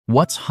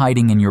What's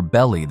hiding in your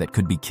belly that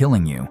could be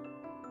killing you?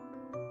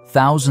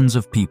 Thousands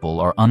of people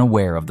are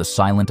unaware of the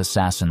silent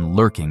assassin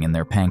lurking in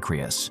their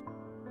pancreas.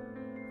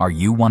 Are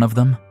you one of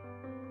them?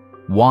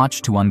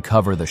 Watch to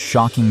uncover the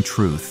shocking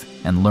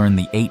truth and learn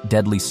the 8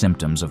 deadly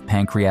symptoms of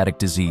pancreatic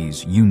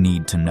disease you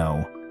need to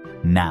know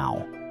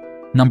now.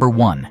 Number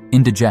 1.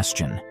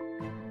 Indigestion.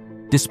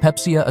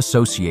 Dyspepsia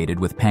associated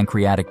with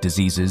pancreatic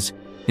diseases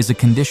is a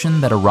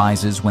condition that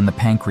arises when the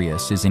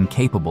pancreas is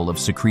incapable of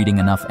secreting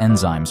enough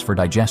enzymes for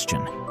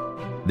digestion.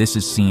 This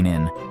is seen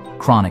in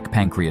chronic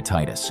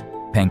pancreatitis,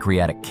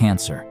 pancreatic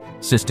cancer,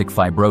 cystic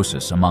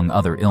fibrosis, among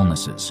other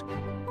illnesses.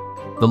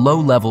 The low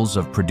levels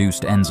of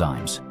produced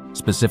enzymes,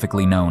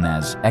 specifically known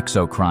as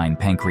exocrine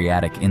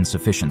pancreatic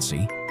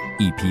insufficiency,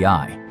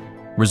 EPI,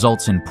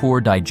 results in poor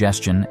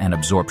digestion and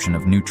absorption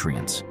of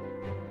nutrients.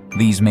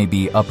 These may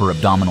be upper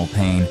abdominal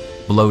pain,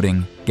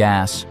 bloating,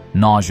 gas,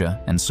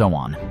 nausea, and so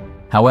on.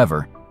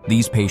 However,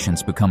 these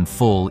patients become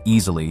full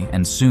easily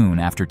and soon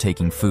after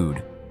taking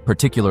food,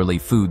 particularly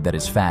food that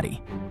is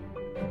fatty.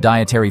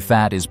 Dietary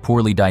fat is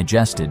poorly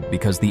digested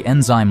because the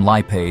enzyme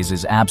lipase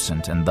is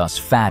absent, and thus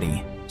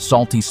fatty,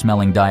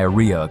 salty-smelling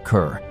diarrhea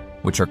occur,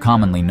 which are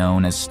commonly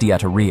known as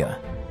steatorrhea.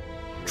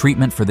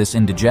 Treatment for this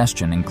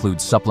indigestion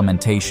includes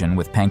supplementation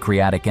with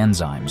pancreatic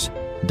enzymes,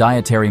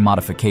 dietary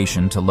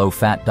modification to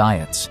low-fat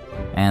diets,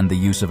 and the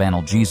use of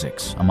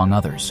analgesics, among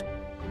others.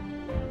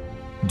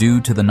 Due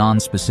to the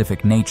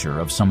non-specific nature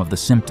of some of the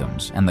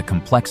symptoms and the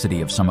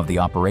complexity of some of the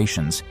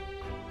operations,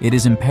 it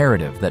is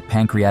imperative that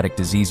pancreatic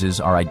diseases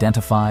are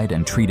identified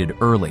and treated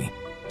early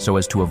so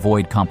as to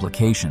avoid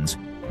complications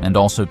and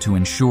also to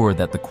ensure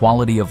that the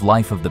quality of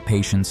life of the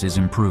patients is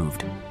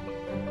improved.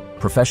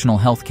 Professional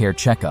healthcare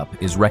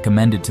checkup is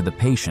recommended to the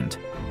patient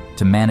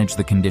to manage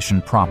the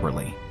condition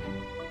properly.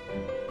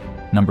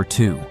 Number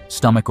 2.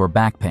 Stomach or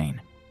back pain.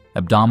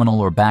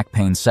 Abdominal or back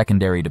pain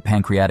secondary to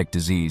pancreatic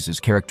disease is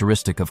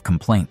characteristic of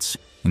complaints,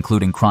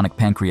 including chronic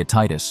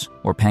pancreatitis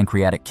or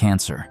pancreatic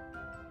cancer.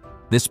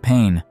 This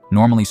pain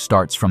normally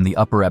starts from the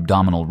upper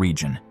abdominal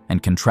region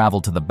and can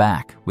travel to the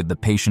back, with the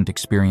patient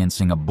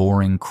experiencing a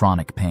boring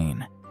chronic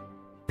pain.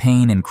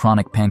 Pain in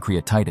chronic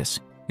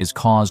pancreatitis is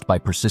caused by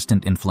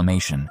persistent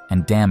inflammation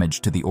and damage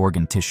to the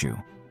organ tissue,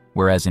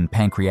 whereas in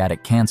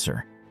pancreatic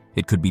cancer,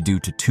 it could be due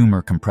to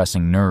tumor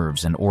compressing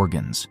nerves and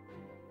organs.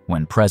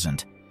 When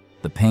present,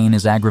 the pain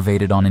is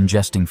aggravated on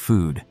ingesting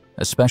food,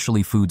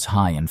 especially foods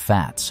high in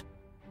fats,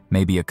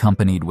 may be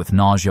accompanied with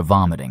nausea,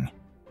 vomiting.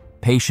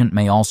 Patient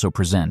may also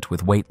present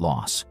with weight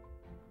loss.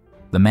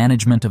 The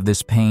management of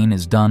this pain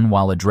is done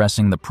while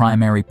addressing the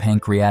primary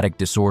pancreatic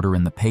disorder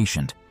in the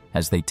patient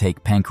as they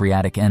take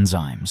pancreatic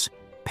enzymes,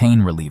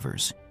 pain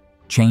relievers,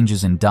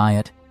 changes in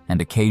diet,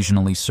 and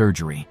occasionally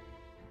surgery.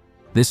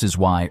 This is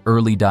why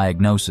early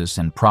diagnosis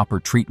and proper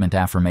treatment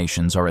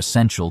affirmations are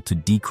essential to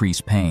decrease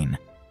pain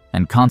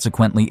and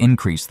consequently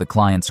increase the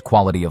client's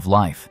quality of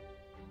life.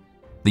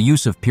 The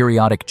use of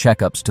periodic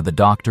checkups to the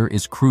doctor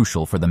is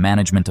crucial for the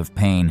management of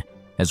pain,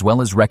 as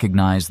well as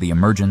recognize the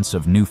emergence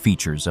of new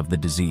features of the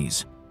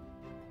disease.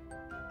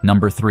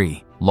 Number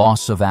 3.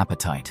 Loss of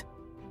appetite.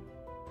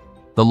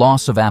 The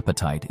loss of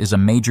appetite is a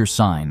major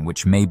sign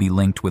which may be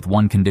linked with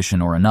one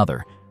condition or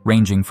another,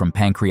 ranging from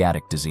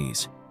pancreatic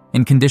disease.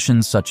 In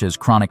conditions such as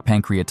chronic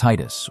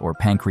pancreatitis or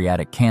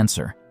pancreatic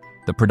cancer,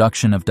 the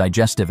production of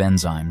digestive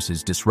enzymes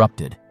is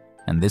disrupted,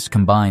 and this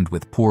combined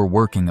with poor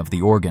working of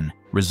the organ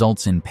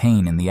results in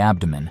pain in the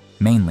abdomen,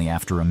 mainly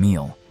after a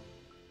meal.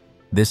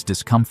 This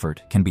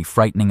discomfort can be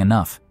frightening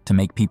enough to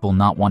make people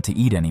not want to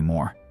eat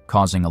anymore,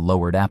 causing a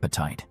lowered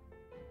appetite.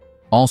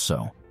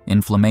 Also,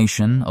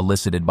 inflammation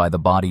elicited by the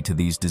body to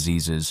these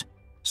diseases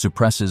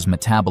suppresses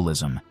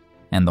metabolism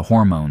and the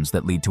hormones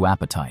that lead to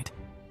appetite,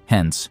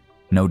 hence,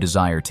 no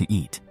desire to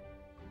eat.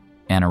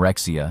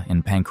 Anorexia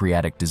in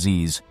pancreatic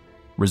disease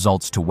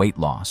results to weight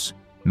loss,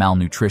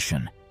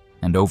 malnutrition,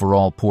 and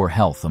overall poor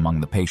health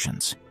among the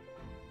patients.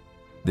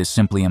 This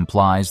simply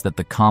implies that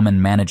the common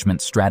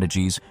management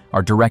strategies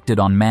are directed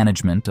on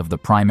management of the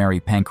primary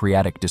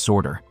pancreatic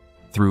disorder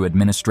through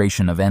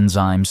administration of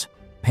enzymes,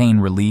 pain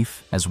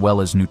relief, as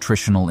well as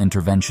nutritional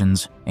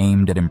interventions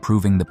aimed at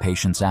improving the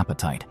patient's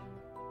appetite.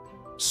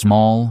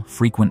 Small,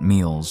 frequent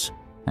meals,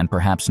 and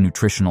perhaps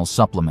nutritional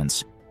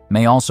supplements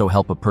may also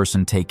help a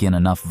person take in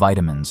enough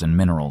vitamins and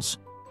minerals.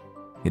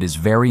 It is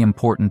very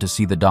important to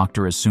see the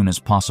doctor as soon as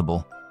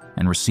possible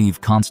and receive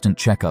constant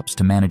checkups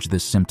to manage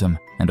this symptom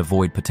and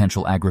avoid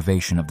potential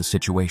aggravation of the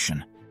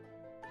situation.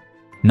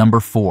 Number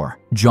 4.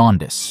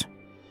 Jaundice.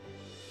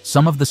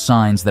 Some of the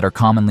signs that are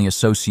commonly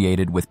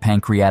associated with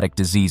pancreatic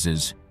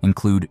diseases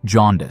include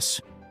jaundice,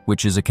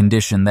 which is a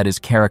condition that is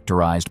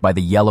characterized by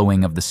the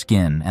yellowing of the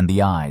skin and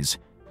the eyes,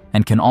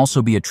 and can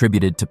also be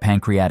attributed to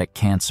pancreatic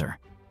cancer.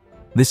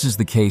 This is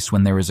the case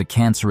when there is a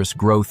cancerous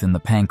growth in the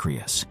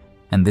pancreas,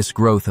 and this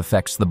growth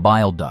affects the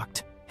bile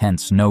duct,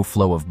 hence no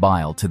flow of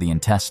bile to the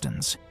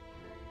intestines.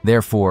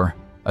 Therefore,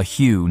 a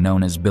hue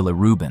known as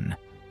bilirubin,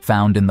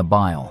 found in the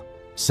bile,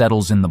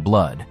 settles in the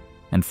blood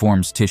and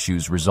forms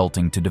tissues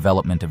resulting to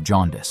development of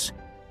jaundice.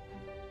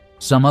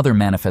 Some other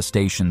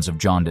manifestations of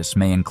jaundice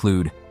may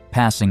include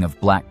passing of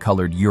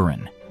black-colored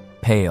urine,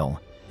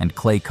 pale and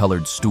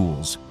clay-colored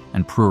stools,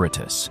 and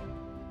pruritus.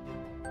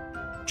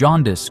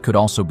 Jaundice could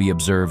also be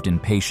observed in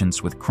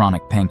patients with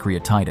chronic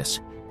pancreatitis,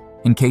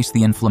 in case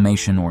the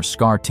inflammation or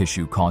scar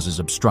tissue causes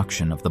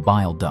obstruction of the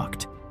bile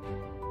duct.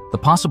 The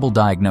possible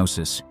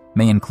diagnosis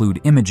may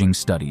include imaging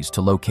studies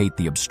to locate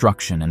the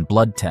obstruction and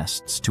blood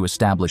tests to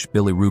establish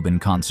bilirubin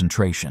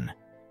concentration.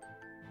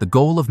 The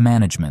goal of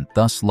management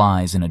thus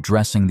lies in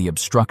addressing the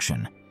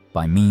obstruction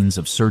by means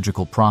of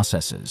surgical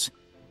processes,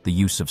 the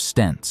use of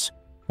stents,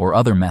 or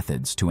other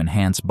methods to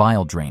enhance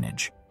bile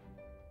drainage.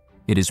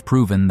 It is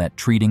proven that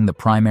treating the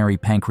primary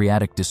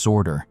pancreatic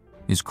disorder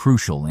is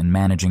crucial in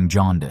managing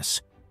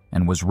jaundice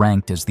and was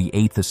ranked as the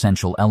 8th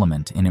essential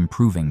element in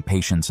improving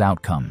patients'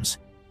 outcomes.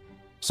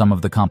 Some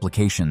of the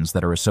complications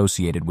that are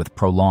associated with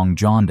prolonged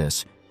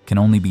jaundice can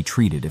only be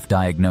treated if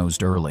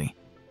diagnosed early.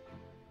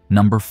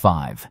 Number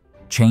 5.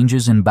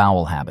 Changes in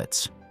bowel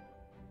habits.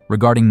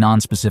 Regarding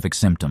nonspecific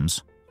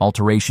symptoms,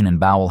 alteration in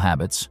bowel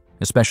habits,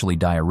 especially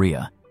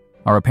diarrhea,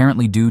 are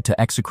apparently due to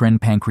exocrine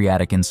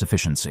pancreatic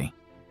insufficiency.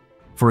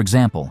 For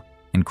example,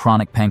 in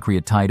chronic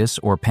pancreatitis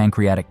or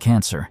pancreatic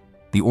cancer,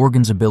 the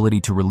organ's ability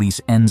to release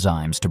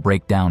enzymes to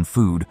break down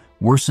food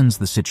worsens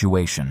the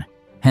situation,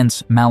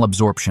 hence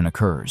malabsorption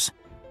occurs.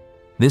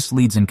 This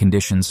leads in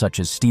conditions such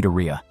as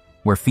steatorrhea,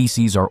 where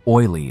feces are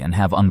oily and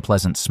have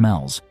unpleasant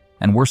smells,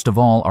 and worst of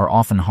all are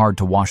often hard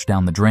to wash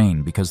down the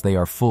drain because they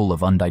are full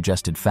of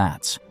undigested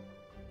fats.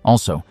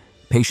 Also,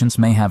 patients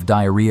may have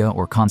diarrhea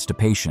or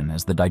constipation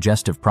as the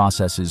digestive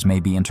processes may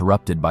be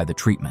interrupted by the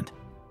treatment.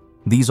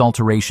 These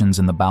alterations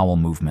in the bowel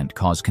movement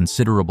cause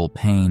considerable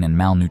pain and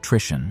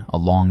malnutrition a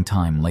long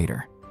time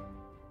later.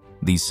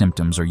 These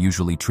symptoms are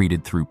usually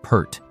treated through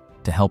PERT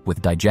to help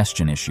with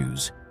digestion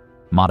issues,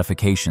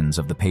 modifications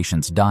of the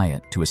patient's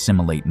diet to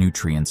assimilate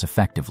nutrients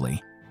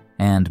effectively,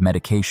 and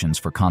medications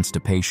for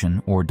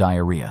constipation or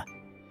diarrhea.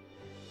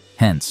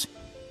 Hence,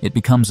 it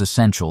becomes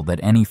essential that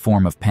any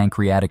form of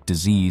pancreatic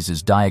disease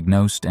is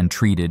diagnosed and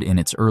treated in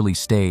its early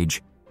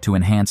stage to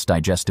enhance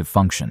digestive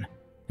function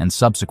and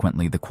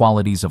subsequently the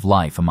qualities of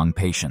life among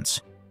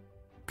patients.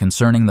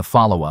 Concerning the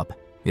follow-up,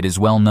 it is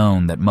well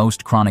known that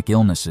most chronic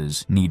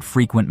illnesses need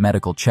frequent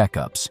medical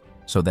checkups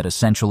so that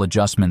essential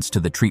adjustments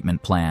to the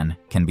treatment plan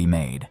can be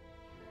made.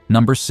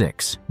 Number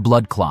 6.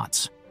 Blood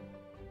clots.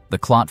 The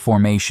clot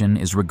formation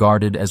is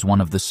regarded as one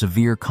of the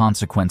severe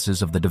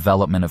consequences of the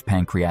development of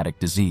pancreatic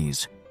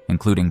disease,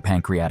 including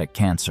pancreatic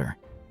cancer.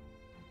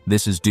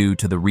 This is due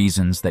to the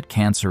reasons that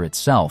cancer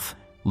itself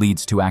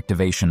leads to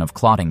activation of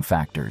clotting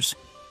factors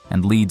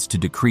and leads to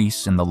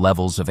decrease in the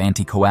levels of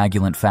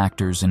anticoagulant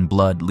factors in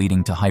blood,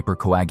 leading to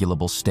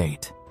hypercoagulable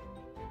state.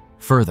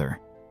 Further,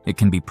 it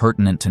can be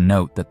pertinent to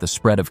note that the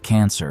spread of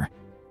cancer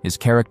is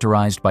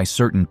characterized by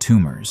certain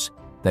tumors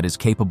that is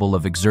capable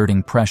of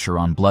exerting pressure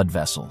on blood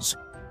vessels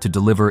to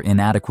deliver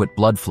inadequate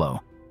blood flow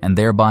and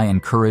thereby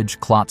encourage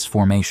clots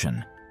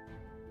formation.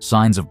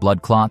 Signs of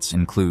blood clots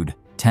include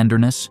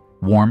tenderness,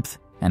 warmth,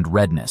 and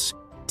redness,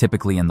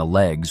 typically in the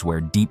legs where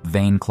deep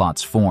vein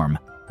clots form,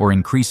 or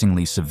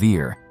increasingly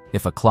severe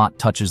if a clot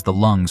touches the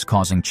lungs,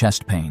 causing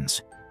chest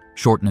pains,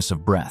 shortness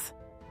of breath.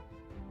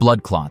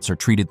 Blood clots are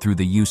treated through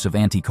the use of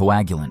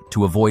anticoagulant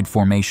to avoid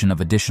formation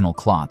of additional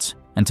clots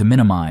and to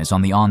minimize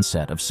on the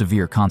onset of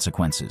severe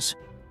consequences.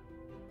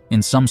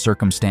 In some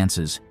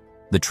circumstances,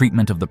 the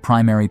treatment of the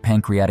primary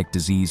pancreatic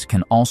disease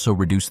can also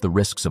reduce the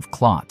risks of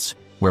clots,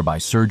 whereby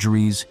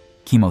surgeries,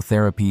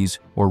 chemotherapies,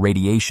 or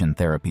radiation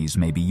therapies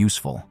may be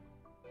useful.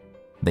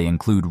 They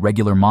include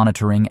regular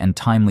monitoring and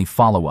timely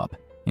follow-up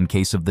in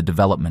case of the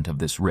development of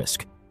this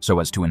risk, so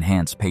as to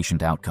enhance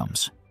patient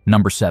outcomes.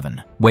 Number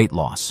 7. Weight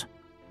loss.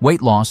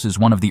 Weight loss is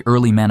one of the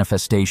early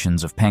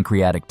manifestations of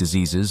pancreatic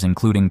diseases,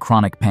 including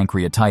chronic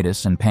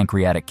pancreatitis and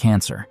pancreatic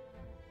cancer.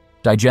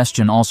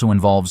 Digestion also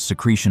involves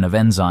secretion of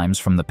enzymes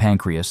from the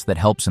pancreas that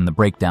helps in the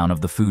breakdown of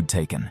the food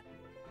taken.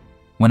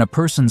 When a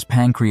person's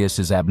pancreas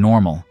is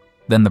abnormal,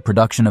 then the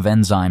production of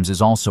enzymes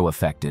is also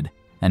affected,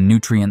 and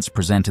nutrients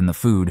present in the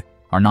food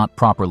are not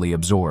properly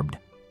absorbed.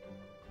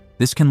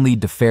 This can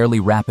lead to fairly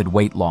rapid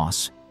weight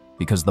loss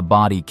because the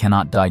body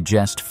cannot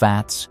digest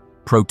fats,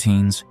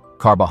 proteins,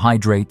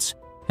 carbohydrates,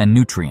 and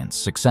nutrients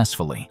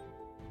successfully.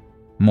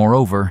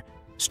 Moreover,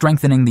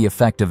 strengthening the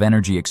effect of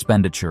energy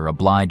expenditure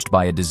obliged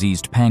by a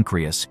diseased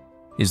pancreas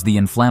is the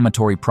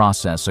inflammatory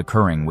process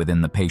occurring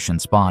within the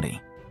patient's body.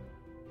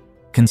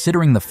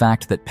 Considering the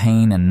fact that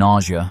pain and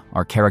nausea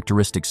are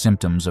characteristic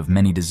symptoms of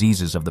many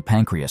diseases of the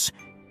pancreas,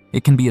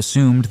 it can be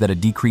assumed that a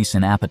decrease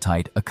in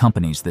appetite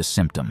accompanies this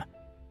symptom.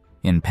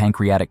 In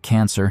pancreatic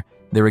cancer,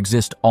 there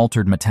exists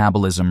altered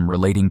metabolism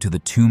relating to the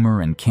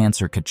tumor and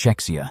cancer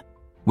cachexia,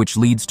 which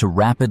leads to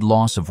rapid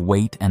loss of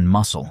weight and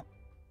muscle.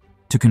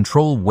 To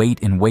control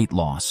weight and weight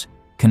loss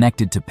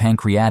connected to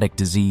pancreatic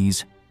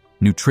disease,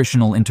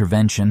 nutritional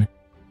intervention,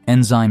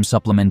 enzyme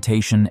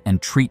supplementation,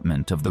 and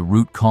treatment of the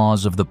root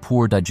cause of the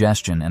poor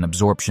digestion and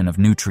absorption of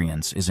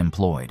nutrients is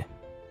employed.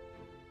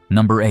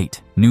 Number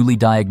 8. Newly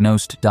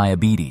diagnosed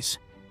diabetes.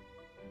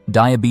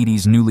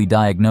 Diabetes newly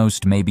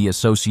diagnosed may be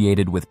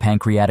associated with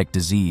pancreatic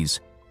disease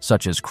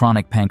such as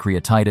chronic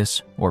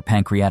pancreatitis or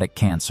pancreatic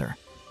cancer.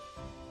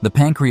 The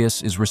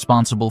pancreas is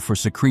responsible for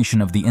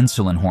secretion of the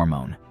insulin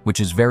hormone, which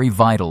is very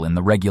vital in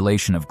the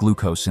regulation of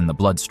glucose in the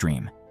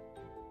bloodstream.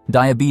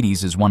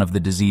 Diabetes is one of the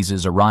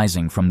diseases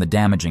arising from the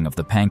damaging of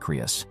the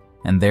pancreas,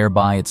 and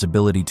thereby its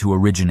ability to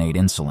originate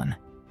insulin.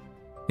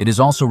 It is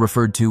also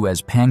referred to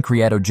as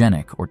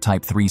pancreatogenic or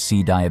type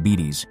 3C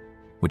diabetes,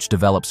 which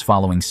develops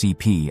following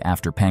CP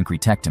after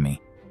pancreatectomy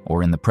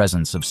or in the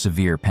presence of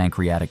severe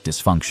pancreatic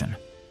dysfunction.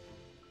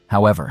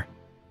 However,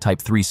 type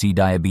 3C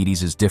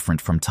diabetes is different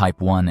from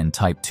type 1 and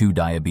type 2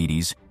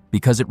 diabetes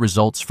because it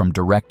results from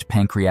direct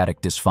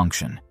pancreatic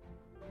dysfunction.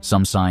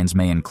 Some signs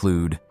may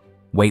include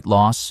weight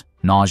loss,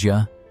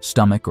 nausea,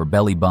 stomach or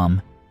belly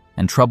bum,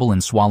 and trouble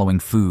in swallowing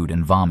food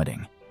and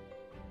vomiting.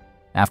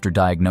 After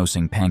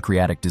diagnosing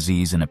pancreatic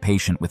disease in a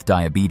patient with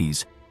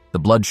diabetes, the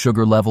blood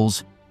sugar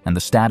levels and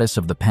the status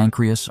of the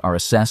pancreas are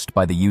assessed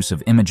by the use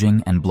of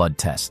imaging and blood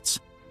tests.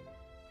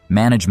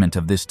 Management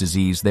of this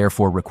disease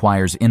therefore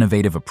requires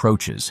innovative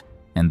approaches,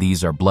 and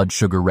these are blood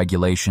sugar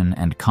regulation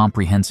and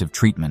comprehensive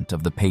treatment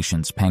of the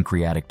patient's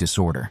pancreatic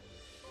disorder.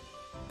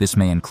 This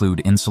may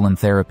include insulin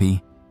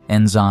therapy,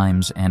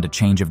 enzymes, and a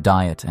change of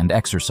diet and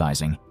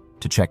exercising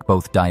to check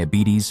both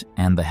diabetes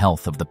and the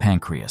health of the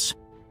pancreas.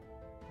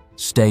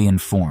 Stay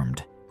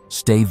informed,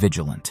 stay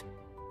vigilant,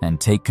 and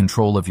take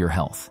control of your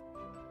health.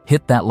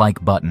 Hit that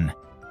like button,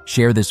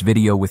 share this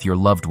video with your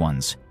loved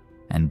ones,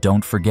 and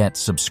don't forget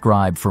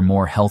subscribe for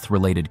more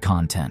health-related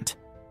content.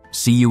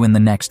 See you in the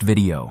next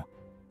video.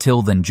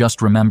 Till then,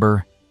 just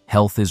remember,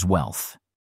 health is wealth.